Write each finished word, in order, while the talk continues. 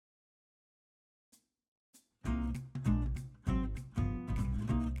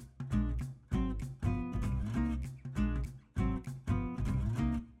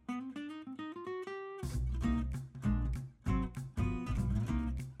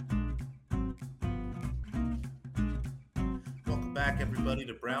back, everybody,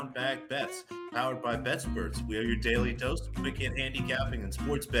 to Brown Bag Bets, powered by BetSperts. We are your daily dose of quick hit handicapping and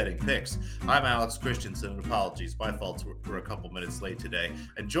sports betting picks. I'm Alex Christensen, and apologies, my fault we're a couple minutes late today.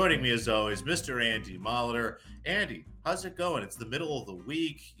 And joining me, as always, Mr. Andy Molitor. Andy, how's it going? It's the middle of the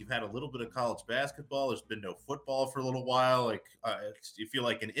week. You've had a little bit of college basketball. There's been no football for a little while. Do you feel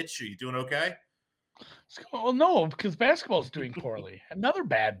like an itch? Are you doing okay? Well, no, because basketball's doing poorly. Another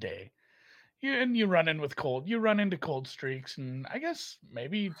bad day. You run in with cold. You run into cold streaks, and I guess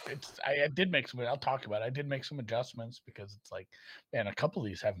maybe I did make some. I'll talk about it. I did make some adjustments because it's like, man, a couple of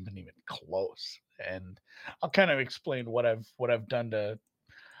these haven't been even close. And I'll kind of explain what I've done to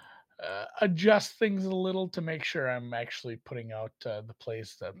adjust things a little to make sure I'm actually putting out the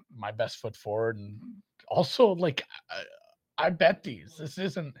plays that my best foot forward, and also like I bet these. This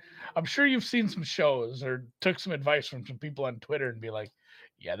isn't. I'm sure you've seen some shows or took some advice from some people on Twitter and be like,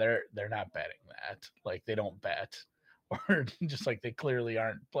 yeah, they're not betting that. Like they don't bet, or just like they clearly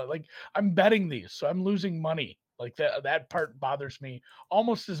aren't. But like I'm betting these, so I'm losing money. Like that part bothers me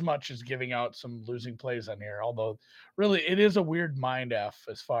almost as much as giving out some losing plays on here. Although really it is a weird mind f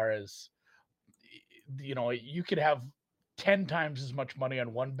as far as you could have 10 times as much money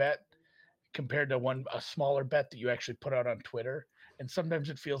on one bet compared to a smaller bet that you actually put out on Twitter. And sometimes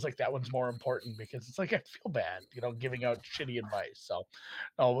it feels like that one's more important because it's like I feel bad, giving out shitty advice. So,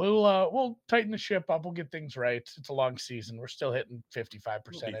 no, we'll tighten the ship up. We'll get things right. It's a long season. We're still hitting We'll 55%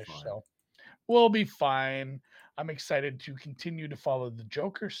 be ish, fine. so we'll be fine. I'm excited to continue to follow the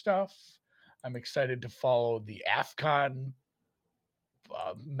Joker stuff. I'm excited to follow the AFCON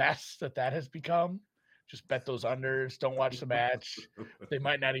mess that has become. Just bet those unders. Don't watch the match. They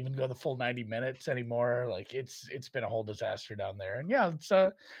might not even go the full 90 minutes anymore. Like it's been a whole disaster down there. And yeah, it's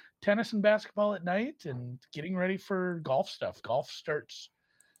tennis and basketball at night, and getting ready for golf stuff. Golf starts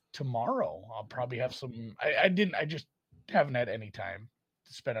tomorrow. I'll probably have some. I just haven't had any time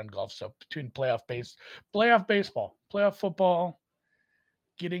to spend on golf stuff between playoff baseball, playoff football,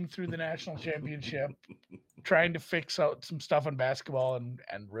 getting through the national championship, trying to fix out some stuff in basketball, and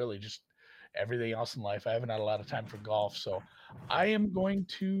really just everything else in life. I haven't had a lot of time for golf, so I am going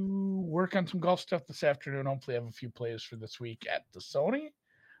to work on some golf stuff this afternoon. Hopefully, I have a few plays for this week at the Sony.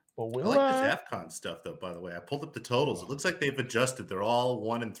 But I we'll like this AFCON stuff, though, by the way. I pulled up the totals. It looks like they've adjusted. They're all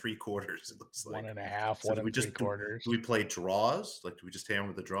 1 3/4, it looks one like. and a half, So one do we and three just do, quarters. do we play draws? Like, do we just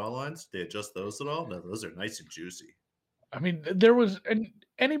hammer the draw lines? They adjust those at all? No, those are nice and juicy. I mean, there was and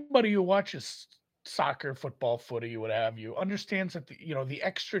anybody who watches soccer, football, footy, what have you, understands that the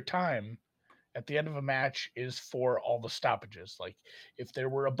extra time at the end of a match is for all the stoppages. Like if there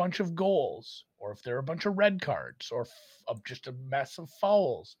were a bunch of goals, or if there were a bunch of red cards, or just a mess of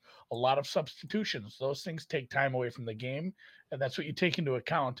fouls, a lot of substitutions, those things take time away from the game, and that's what you take into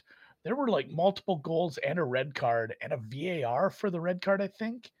account. There were like multiple goals and a red card and a VAR for the red card, I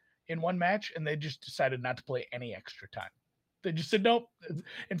think, in one match, and they just decided not to play any extra time. They just said nope.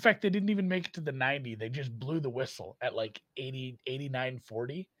 In fact, they didn't even make it to the 90. They just blew the whistle at like 80, 89,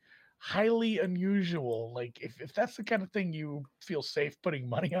 40. Highly unusual. Like if that's the kind of thing you feel safe putting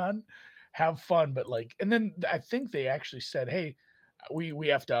money on, have fun. But like, and then I think they actually said, hey, we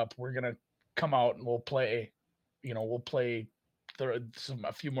effed up. We're gonna come out and we'll play. We'll play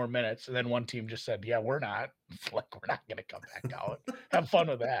a few more minutes. And then one team just said, yeah, we're not. It's like we're not gonna come back out. Have fun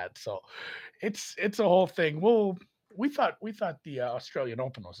with that. So it's a whole thing. We thought the Australian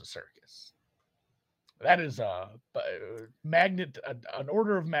Open was a circus. That is an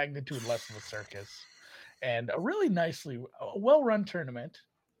order of magnitude less of a circus, and a really well-run tournament.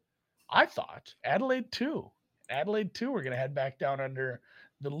 I thought Adelaide 2. We're going to head back down under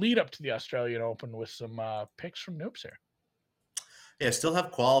the lead up to the Australian Open with some picks from Noobs here. Yeah, still have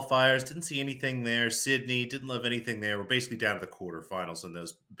qualifiers. Didn't see anything there. Sydney, didn't love anything there. We're basically down to the quarterfinals in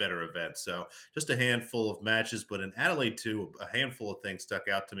those better events. So just a handful of matches, but in Adelaide too, a handful of things stuck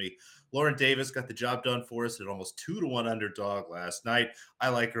out to me. Lauren Davis got the job done for us at almost 2-1 underdog last night. I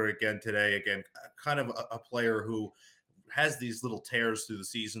like her again today. Again, kind of a player who has these little tears through the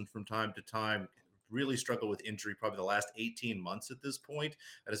season from time to time. Really struggled with injury probably the last 18 months at this point,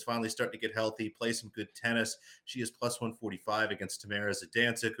 and is finally starting to get healthy, play some good tennis. She is plus 145 against Tamara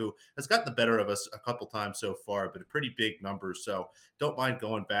Zidansek, who has gotten the better of us a couple times so far, but a pretty big number. So don't mind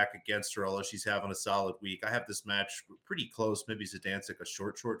going back against her, although she's having a solid week. I have this match pretty close, maybe Zidansek a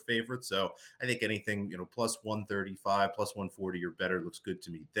short favorite. So I think anything, plus 135, plus 140 or better looks good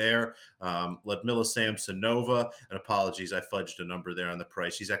to me there. Ludmila Samsonova, and apologies, I fudged a number there on the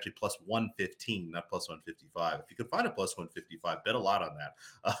price. She's actually plus 115, not not plus 155. If you could find a plus 155, bet a lot on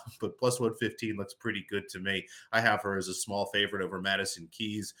that. But plus 115 looks pretty good to me. I have her as a small favorite over Madison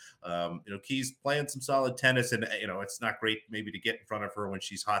Keys. Keys playing some solid tennis, and it's not great maybe to get in front of her when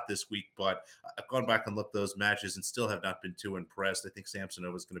she's hot this week. But I've gone back and looked those matches and still have not been too impressed. I think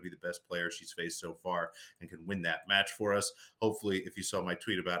Samsonova is going to be the best player she's faced so far and can win that match for us. Hopefully, if you saw my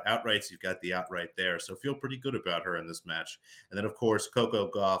tweet about outrights, you've got the outright there. So feel pretty good about her in this match. And then, of course, Coco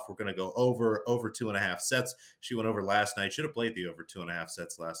Gauff, we're going to go over 2.5 sets. She went over last night. Should have played the over 2.5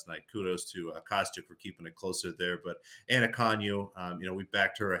 sets last night. Kudos to Kostyuk for keeping it closer there. But Anna Konyu, we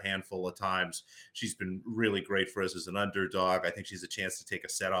backed her a handful of times. She's been really great for us as an underdog. I think she's a chance to take a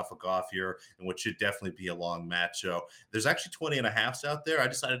set off of Gauff here in what should definitely be a long match. So there's actually 20.5s out there. I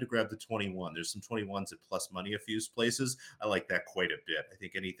decided to grab the 21. There's some 21s at plus money a few places. I like that quite a bit. I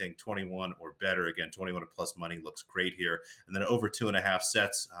think anything 21 or better, again, 21 at plus money looks great here. And then over 2.5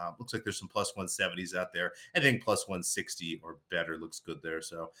 sets, looks like there's some plus 170s out there. Anything plus 160 or better looks good there.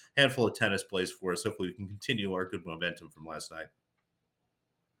 So handful of tennis plays for us. Hopefully we can continue our good momentum from last night.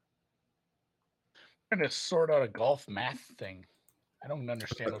 Trying to sort out a golf math thing. I don't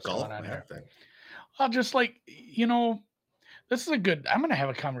understand what's going on here. I'll just this is a good. I'm going to have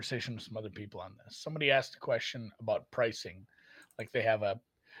a conversation with some other people on this. Somebody asked a question about pricing, like they have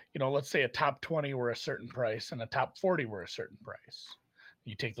let's say a top 20 were a certain price and a top 40 were a certain price.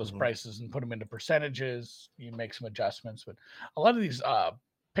 You take those prices and put them into percentages. You make some adjustments, but a lot of these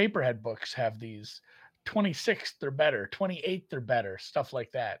paperhead books have these 26th they're better, 28th they're better, stuff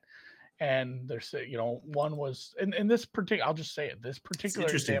like that. And there's one was in this particular. I'll just say it. This particular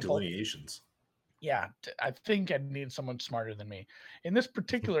interesting example, delineations. Yeah, I think I need someone smarter than me. In this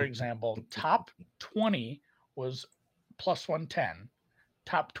particular example, top 20 was plus 110.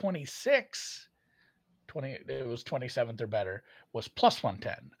 Top 26, it was 27th or better, was plus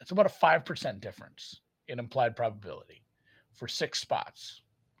 110. It's about a 5% difference in implied probability for 6 spots.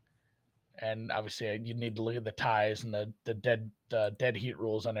 And obviously, you need to look at the ties and the dead heat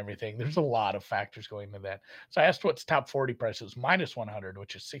rules on everything. There's a lot of factors going into that. So I asked what's top 40 prices, minus 100,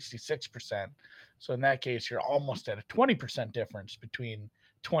 which is 66%. So in that case, you're almost at a 20% difference between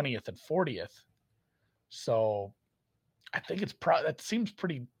 20th and 40th. So I think that seems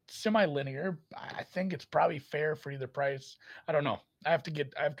pretty semi-linear. I think it's probably fair for either price. I don't know. I have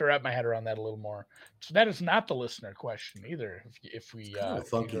to wrap my head around that a little more. So that is not the listener question either. If we are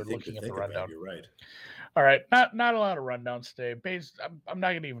looking at the rundown, you're right. All right, not a lot of rundowns today. I'm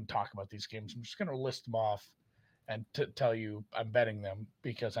not going to even talk about these games. I'm just going to list them off and tell you I'm betting them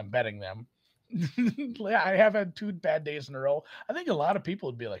because I'm betting them. I have had 2 bad days in a row. I think a lot of people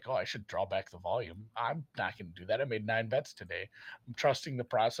would be like, "Oh, I should draw back the volume." I'm not going to do that. I made 9 bets today. I'm trusting the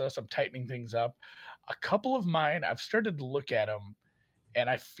process. I'm tightening things up. A couple of mine, I've started to look at them, and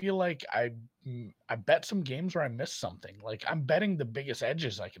I feel like I bet some games where I missed something. Like I'm betting the biggest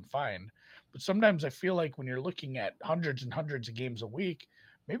edges I can find, but sometimes I feel like when you're looking at hundreds and hundreds of games a week,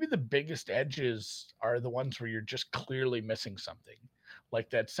 maybe the biggest edges are the ones where you're just clearly missing something. Like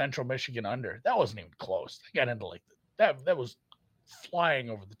that Central Michigan under, that wasn't even close. I got into that was flying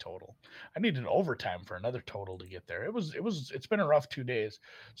over the total. I needed overtime for another total to get there. It's been a rough 2 days.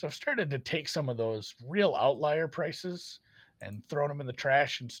 So I've started to take some of those real outlier prices and thrown them in the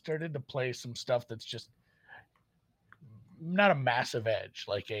trash and started to play some stuff that's just not a massive edge,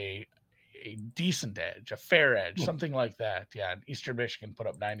 like a decent edge, a fair edge, something like that. Yeah, Eastern Michigan put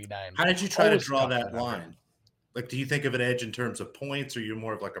up 99. How did you try to draw that line? Like, do you think of an edge in terms of points, or you're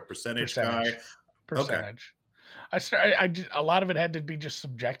more of like a percentage guy? Percentage. Okay. A lot of it had to be just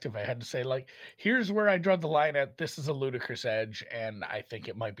subjective. I had to say, like, here's where I draw the line at. This is a ludicrous edge, and I think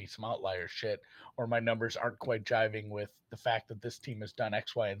it might be some outlier shit, or my numbers aren't quite jiving with the fact that this team has done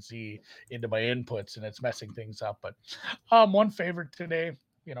X, Y, and Z into my inputs, and it's messing things up. But one favorite today,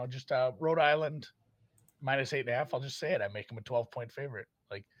 just Rhode Island minus 8.5. I'll just say it. I make them a 12-point favorite.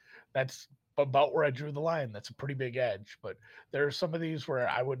 Like, that's about where I drew the line. That's a pretty big edge, but there are some of these where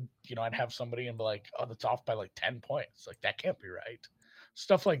I would, I'd have somebody and be like, "Oh, that's off by like 10 points." Like that can't be right.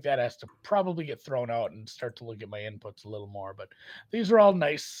 Stuff like that has to probably get thrown out and start to look at my inputs a little more. But these are all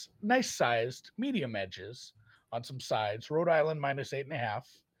nice sized medium edges on some sides. Rhode Island minus 8.5,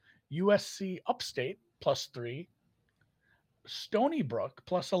 USC Upstate plus 3, Stony Brook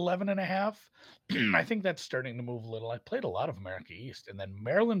plus 11.5. I think that's starting to move a little. I played a lot of America East, and then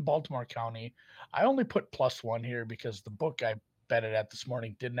Maryland, Baltimore County. I only put +1 here because the book I bet it at this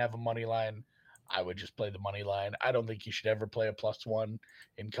morning didn't have a money line. I would just play the money line. I don't think you should ever play a +1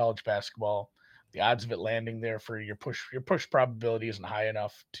 in college basketball. The odds of it landing there for your push probability isn't high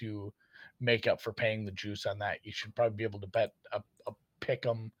enough to make up for paying the juice on that. You should probably be able to bet a pick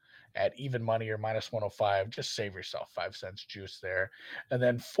 'em at even money or minus 105. Just save yourself 5 cents juice there. And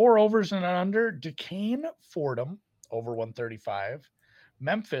then four overs and an under. Duquesne, Fordham over 135.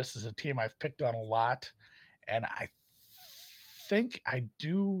 Memphis is a team I've picked on a lot, and I think I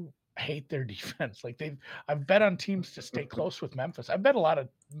do hate their defense. Like I've bet on teams to stay close with Memphis. I bet a lot of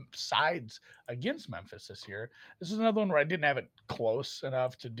sides against Memphis this year. This is another one where I didn't have it close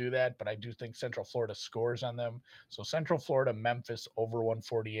enough to do that, but I do think Central Florida scores on them. So Central Florida, Memphis over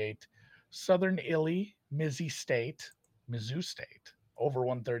 148, Southern Illy, Mizzou State over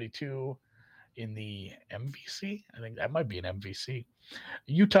 132 in the MVC. I think that might be an MVC.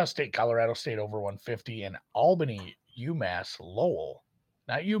 Utah State, Colorado State over 150, and Albany, UMass Lowell.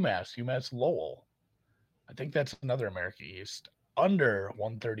 Not UMass Lowell. I think that's another America East under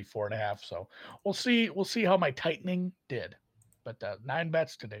 134 and a half. So we'll see how my tightening did. But 9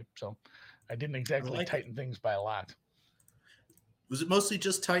 bets today, so I didn't exactly tighten things by a lot. Was it mostly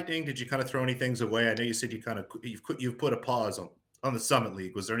just tightening? Did you kind of throw any things away? I know you said you've put a pause on the Summit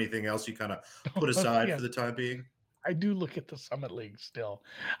League. Was there anything else you kind of put aside Yeah. for the time being? I do look at the Summit League still.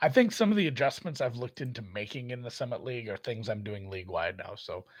 I think some of the adjustments I've looked into making in the Summit League are things I'm doing league wide now.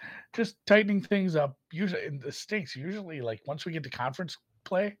 So just tightening things up. Usually in the stakes, usually like once we get to conference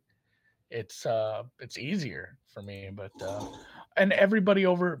play, it's easier for me. But and everybody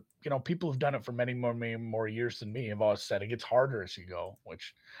over, people who've done it for many more years than me have always said it gets harder as you go,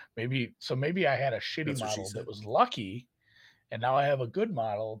 which maybe I had a shitty That's what she model that said. was lucky, and now I have a good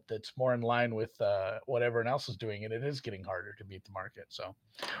model that's more in line with what everyone else is doing, and it is getting harder to beat the market. So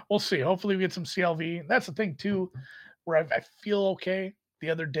we'll see. Hopefully, we get some CLV. That's the thing too, where I feel okay. The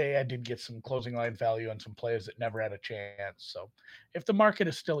other day, I did get some closing line value on some plays that never had a chance. So if the market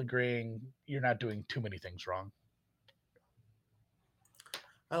is still agreeing, you're not doing too many things wrong.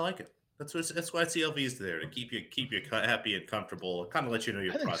 I like it. That's why CLV is there to keep you happy and comfortable. Kind of let you know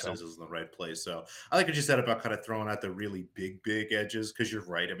your I think process so. is in the right place. So I like what you said about kind of throwing out the really big edges because you're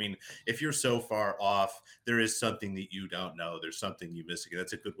right. I mean, if you're so far off, there is something that you don't know. There's something you missing.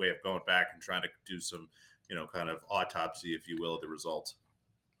 That's a good way of going back and trying to do some, kind of autopsy, if you will, of the results.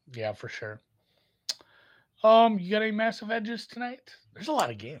 Yeah, for sure. You got any massive edges tonight? There's a lot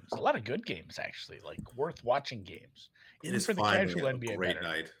of games, a lot of good games actually, like worth watching games, It even is for the finally casual a NBA great better.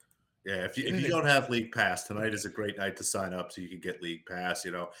 night. Yeah, It if is you a don't have League Pass, good tonight is game. a great night to sign up so you can get League Pass.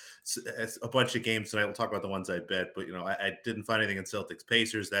 It's a bunch of games tonight. We'll talk about the ones I bet, but I didn't find anything in Celtics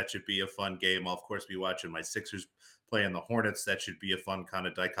Pacers. That should be a fun game. I'll of course be watching my Sixers playing the Hornets. That should be a fun kind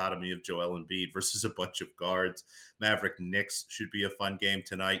of dichotomy of Joel Embiid versus a bunch of guards. Maverick Knicks should be a fun game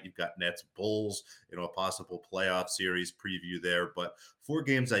tonight. You've got Nets Bulls, a possible playoff series preview there. But 4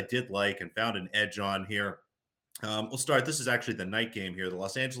 games I did like and found an edge on here. We'll start. This is actually the night game here. The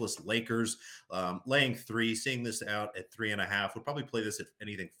Los Angeles Lakers laying 3, seeing this out at 3.5. Would probably play this at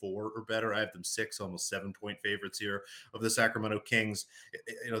anything 4 or better. I have them 6, almost 7-point favorites here of the Sacramento Kings.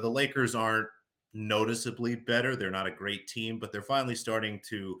 The Lakers aren't noticeably better. They're not a great team, but they're finally starting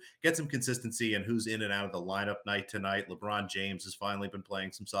to get some consistency in who's in and out of the lineup night to night. LeBron James has finally been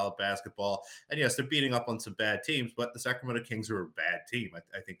playing some solid basketball. And yes, they're beating up on some bad teams, but the Sacramento Kings are a bad team.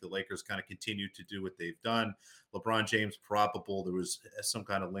 I think the Lakers kind of continue to do what they've done. LeBron James probable. There was some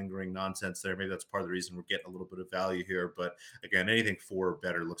kind of lingering nonsense there. Maybe that's part of the reason we're getting a little bit of value here. But again, anything 4 or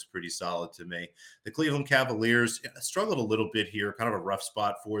better looks pretty solid to me. The Cleveland Cavaliers struggled a little bit here, kind of a rough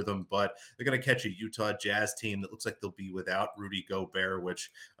spot for them, but they're going to catch a Utah Jazz team that looks like they'll be without Rudy Gobert,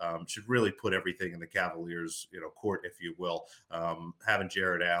 which should really put everything in the Cavaliers, court, if you will. Having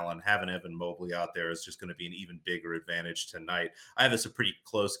Jared Allen, having Evan Mobley out there is just going to be an even bigger advantage tonight. I have this a pretty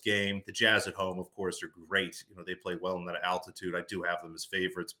close game. The Jazz at home, of course, are great. They play well in that altitude. I do have them as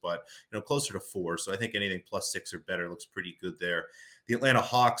favorites, but closer to 4. So I think anything +6 or better looks pretty good there. The Atlanta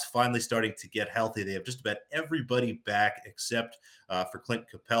Hawks finally starting to get healthy. They have just about everybody back except for Clint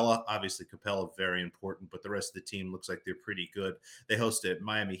Capella. Obviously, Capella very important, but the rest of the team looks like they're pretty good. They host a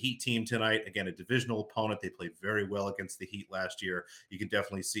Miami Heat team tonight. Again, a divisional opponent. They played very well against the Heat last year. You can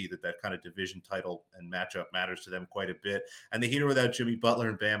definitely see that kind of division title and matchup matters to them quite a bit. And the Heat are without Jimmy Butler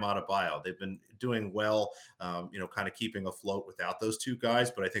and Bam Adebayo. They've been doing well, kind of keeping afloat without those two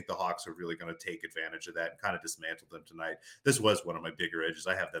guys. But I think the Hawks are really going to take advantage of that and kind of dismantle them tonight. This was one of my bigger edges.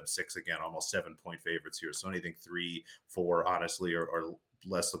 I have them 6 again, almost 7-point favorites here. So anything 3, 4, honestly, or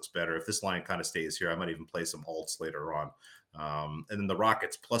less looks better. If this line kind of stays here, I might even play some alts later on. And then the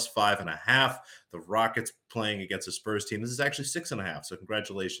Rockets +5.5. The Rockets playing against the Spurs team. This is actually 6.5. So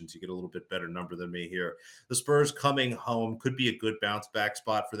congratulations, you get a little bit better number than me here. The Spurs coming home could be a good bounce back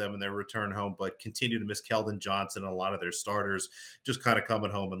spot for them in their return home, but continue to miss Keldon Johnson and a lot of their starters, just kind of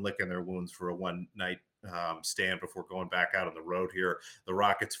coming home and licking their wounds for a one night stand before going back out on the road here. The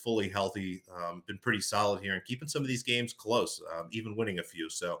Rockets fully healthy, been pretty solid here and keeping some of these games close, even winning a few.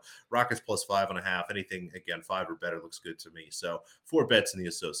 So Rockets +5.5. Anything again 5 or better looks good to me. So 4 bets in the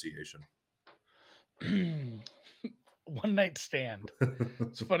association. One night stand.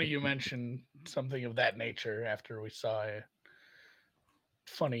 It's funny you mentioned something of that nature after we saw a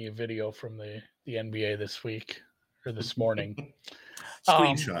funny video from the NBA this week or this morning.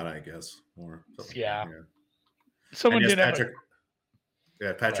 Screenshot, I guess, or something. Yeah. Yeah. Someone And yes, did have Patrick.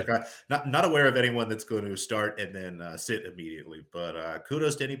 Yeah, Patrick. Not aware of anyone that's going to start and then sit immediately, but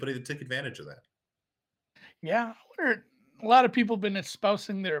kudos to anybody that took advantage of that. yeah, I wonder, a lot of people have been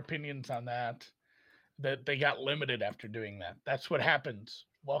espousing their opinions on that they got limited after doing that. That's what happens.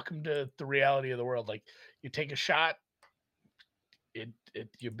 Welcome to the reality of the world. Like you take a shot,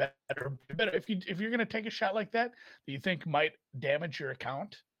 you better if you're gonna take a shot like that that you think might damage your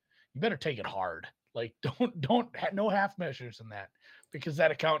account, you better take it hard. Like no half measures in that because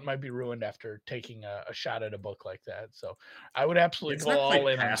that account might be ruined after taking a shot at a book like that. So I would absolutely It's go not all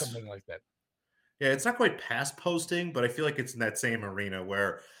quite in on pass. something like that. Yeah, it's not quite pass posting, but I feel like it's in that same arena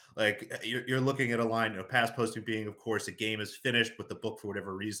where like you're looking at a line of pass posting being, of course, a game is finished, but the book for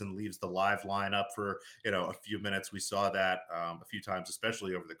whatever reason leaves the live line up for a few minutes. We saw that a few times,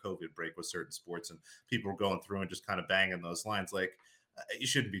 especially over the COVID break with certain sports, and people were going through and just kind of banging those lines. Like you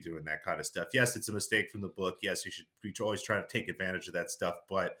shouldn't be doing that kind of stuff. Yes, it's a mistake from the book. Yes, you should be always trying to take advantage of that stuff,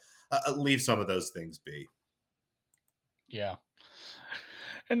 but leave some of those things be. Yeah.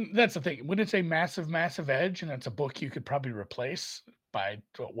 And that's the thing. When it's a massive, massive edge and it's a book you could probably replace by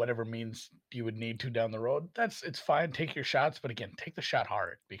whatever means you would need to down the road, it's fine. Take your shots, but again, take the shot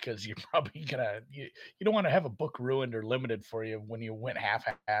hard because you're probably you don't want to have a book ruined or limited for you when you went half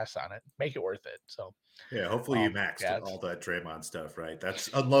ass on it. Make it worth it. So Yeah, hopefully you yeah, maxed all that Draymond stuff, right? That's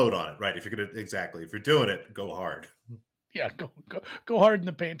unload on it, right? If you're gonna exactly if you're doing it, go hard. yeah, go hard in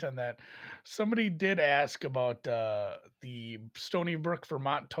the paint on that. Somebody did ask about the Stony Brook,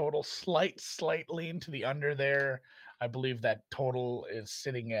 Vermont total. Slight lean to the under there. I believe that total is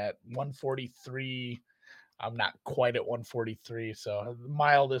sitting at 143. I'm not quite at 143, so the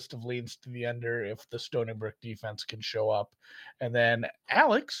mildest of leans to the under if the Stony Brook defense can show up. And then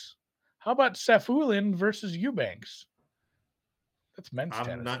Alex, how about Safulin versus Eubanks? That's men's I'm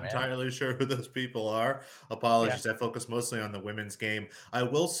tennis, not man. entirely sure who those people are. Yeah. Apologies. I focus mostly on the women's game. I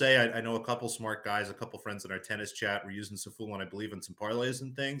will say I know a couple smart guys, a couple friends in our tennis chat were using Safulin, I believe, in some parlays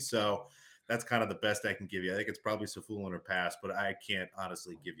and things. So that's kind of the best I can give you. I think it's probably Safulin or pass, but I can't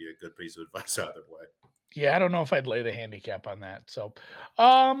honestly give you a good piece of advice either way. Yeah, I don't know if I'd lay the handicap on that. So,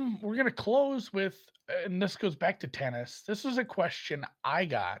 we're gonna close with, and this goes back to tennis. This was a question I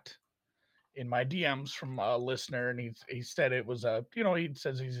got in my DMs from a listener, and he said it was he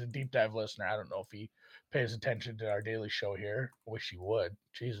says he's a deep dive listener. I don't know if he pays attention to our daily show here. Wish he would.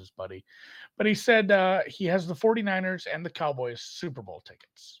 Jesus, buddy. But he said he has the 49ers and the Cowboys Super Bowl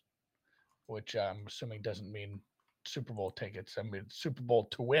tickets, which I'm assuming doesn't mean Super Bowl tickets. I mean Super Bowl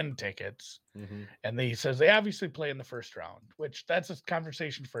to win tickets. Mhm. And he says they obviously play in the first round, which that's a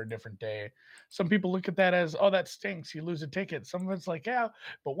conversation for a different day. Some people look at that as, oh, that stinks. You lose a ticket. Some of it's like, yeah,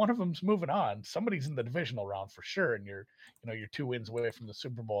 but one of them's moving on. Somebody's in the divisional round for sure. And you're 2 wins away from the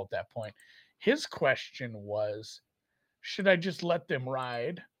Super Bowl at that point. His question was, should I just let them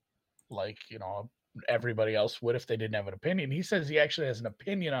ride like, everybody else would if they didn't have an opinion? He says he actually has an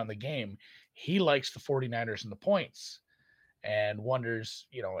opinion on the game. He likes the 49ers and the points and wonders,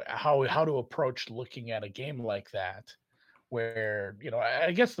 how to approach looking at a game like that. Where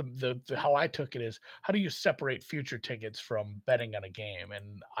I guess the how I took it is, how do you separate future tickets from betting on a game?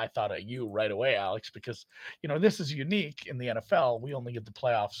 And I thought of you right away, Alex, because this is unique in the NFL. We only get the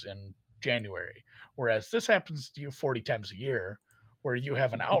playoffs in January, whereas this happens to you 40 times a year, where you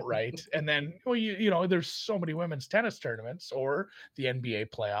have an outright, and then there's so many women's tennis tournaments or the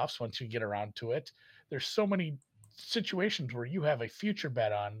NBA playoffs. Once you get around to it, there's so many situations where you have a future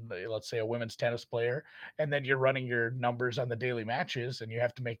bet on, let's say, a women's tennis player, and then you're running your numbers on the daily matches, and you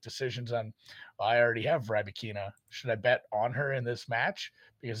have to make decisions on, well, I already have Rybakina. Should I bet on her in this match?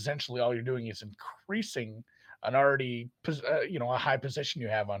 Because essentially all you're doing is increasing an already, a high position you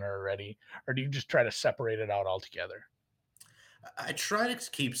have on her already, or do you just try to separate it out altogether? I try to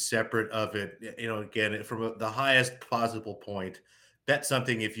keep separate of it, again, from the highest possible point. bet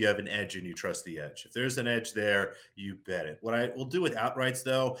something if you have an edge and you trust the edge. If there's an edge there, you bet it. What I will do with outrights,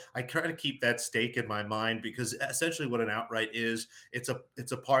 though, I try to keep that stake in my mind because essentially what an outright is, it's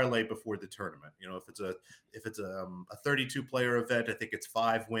a parlay before the tournament. You know, if it's a 32 player event, I think it's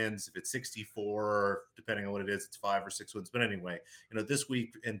 5 wins. If it's 64, depending on what it is, it's 5 or 6 wins. But anyway, this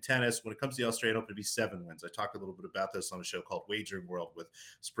week in tennis, when it comes to the Australian Open, it'd be 7 wins. I talked a little bit about this on a show called Wagering World with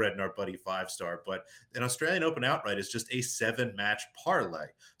Spread and our buddy Five Star. But an Australian Open outright is just a 7 match parlay.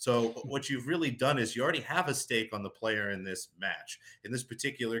 So what you've really done is you already have a stake on the player in this match. In this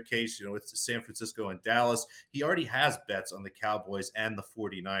particular case, it's San Francisco and Dallas. He already has bets on the Cowboys and the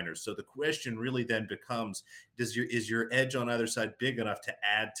 49ers. So the question really then becomes, is your edge on either side big enough to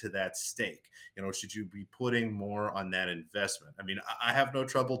add to that stake? Should you be putting more on that investment? I mean, I have no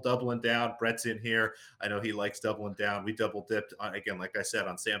trouble doubling down. Brett's in here. I know he likes doubling down. We double dipped on, again, like I said,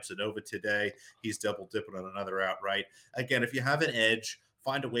 on Samsonova today. He's double dipping on another outright. Again, if you have an edge,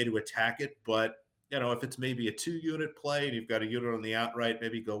 find a way to attack it. But if it's maybe a 2 unit play and you've got a unit on the outright,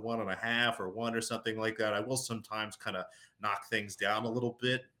 maybe go 1.5 or 1 or something like that. I will sometimes kind of knock things down a little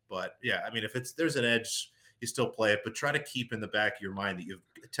bit. But yeah, I mean, if there's an edge, you still play it, but try to keep in the back of your mind that you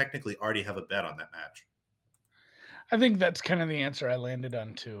technically already have a bet on that match. I think that's kind of the answer I landed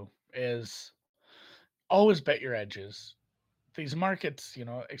on too, is always bet your edges. These markets,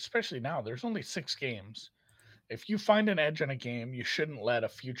 especially now, there's only 6 games. If you find an edge on a game, you shouldn't let a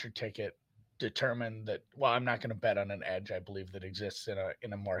future ticket determine that, well, I'm not going to bet on an edge I believe that exists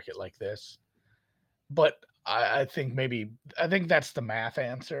in a market like this. But I think that's the math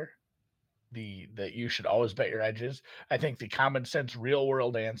answer. That you should always bet your edges. I think the common sense real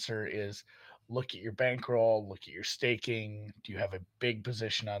world answer is look at your bankroll, look at your staking. Do you have a big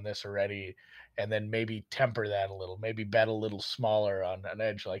position on this already? And then maybe temper that a little, maybe bet a little smaller on an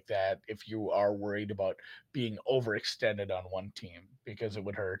edge like that if you are worried about being overextended on one team because it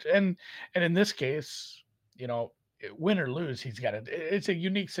would hurt. And in this case, win or lose, he's got it. It's a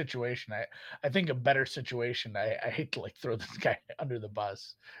unique situation. I think a better situation. I hate to throw this guy under the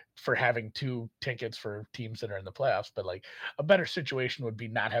bus for having 2 tickets for teams that are in the playoffs, but a better situation would be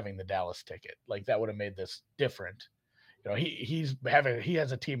not having the Dallas ticket. That would have made this different. He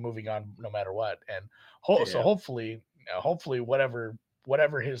has a team moving on no matter what, and so hopefully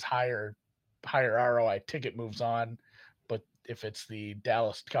whatever his higher ROI ticket moves on. But if it's the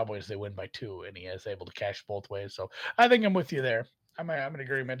Dallas Cowboys, they win by 2, and he is able to cash both ways. So I think I'm with you there. I'm in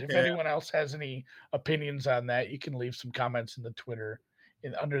agreement. If anyone else has any opinions on that, you can leave some comments in the Twitter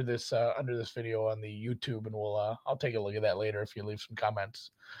under this video on the YouTube, and I'll take a look at that later if you leave some comments.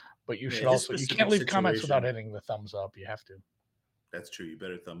 But you should you can't leave comments without hitting the thumbs up. You have to. That's true. You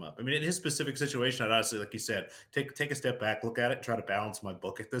better thumb up. I mean, in his specific situation, I'd honestly, like you said, take a step back, look at it, try to balance my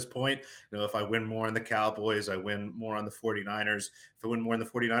book at this point. If I win more on the Cowboys, I win more on the 49ers. If I win more on the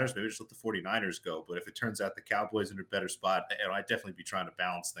 49ers, maybe just let the 49ers go. But if it turns out the Cowboys are in a better spot, I'd definitely be trying to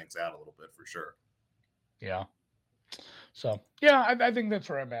balance things out a little bit for sure. Yeah. So, yeah, I think that's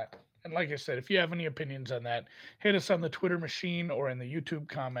where I'm at. And like I said, if you have any opinions on that, hit us on the Twitter machine or in the YouTube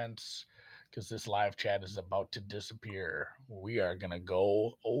comments, because this live chat is about to disappear. We are going to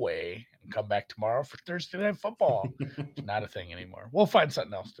go away and come back tomorrow for Thursday Night Football. It's not a thing anymore. We'll find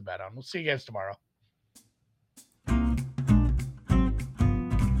something else to bet on. We'll see you guys tomorrow.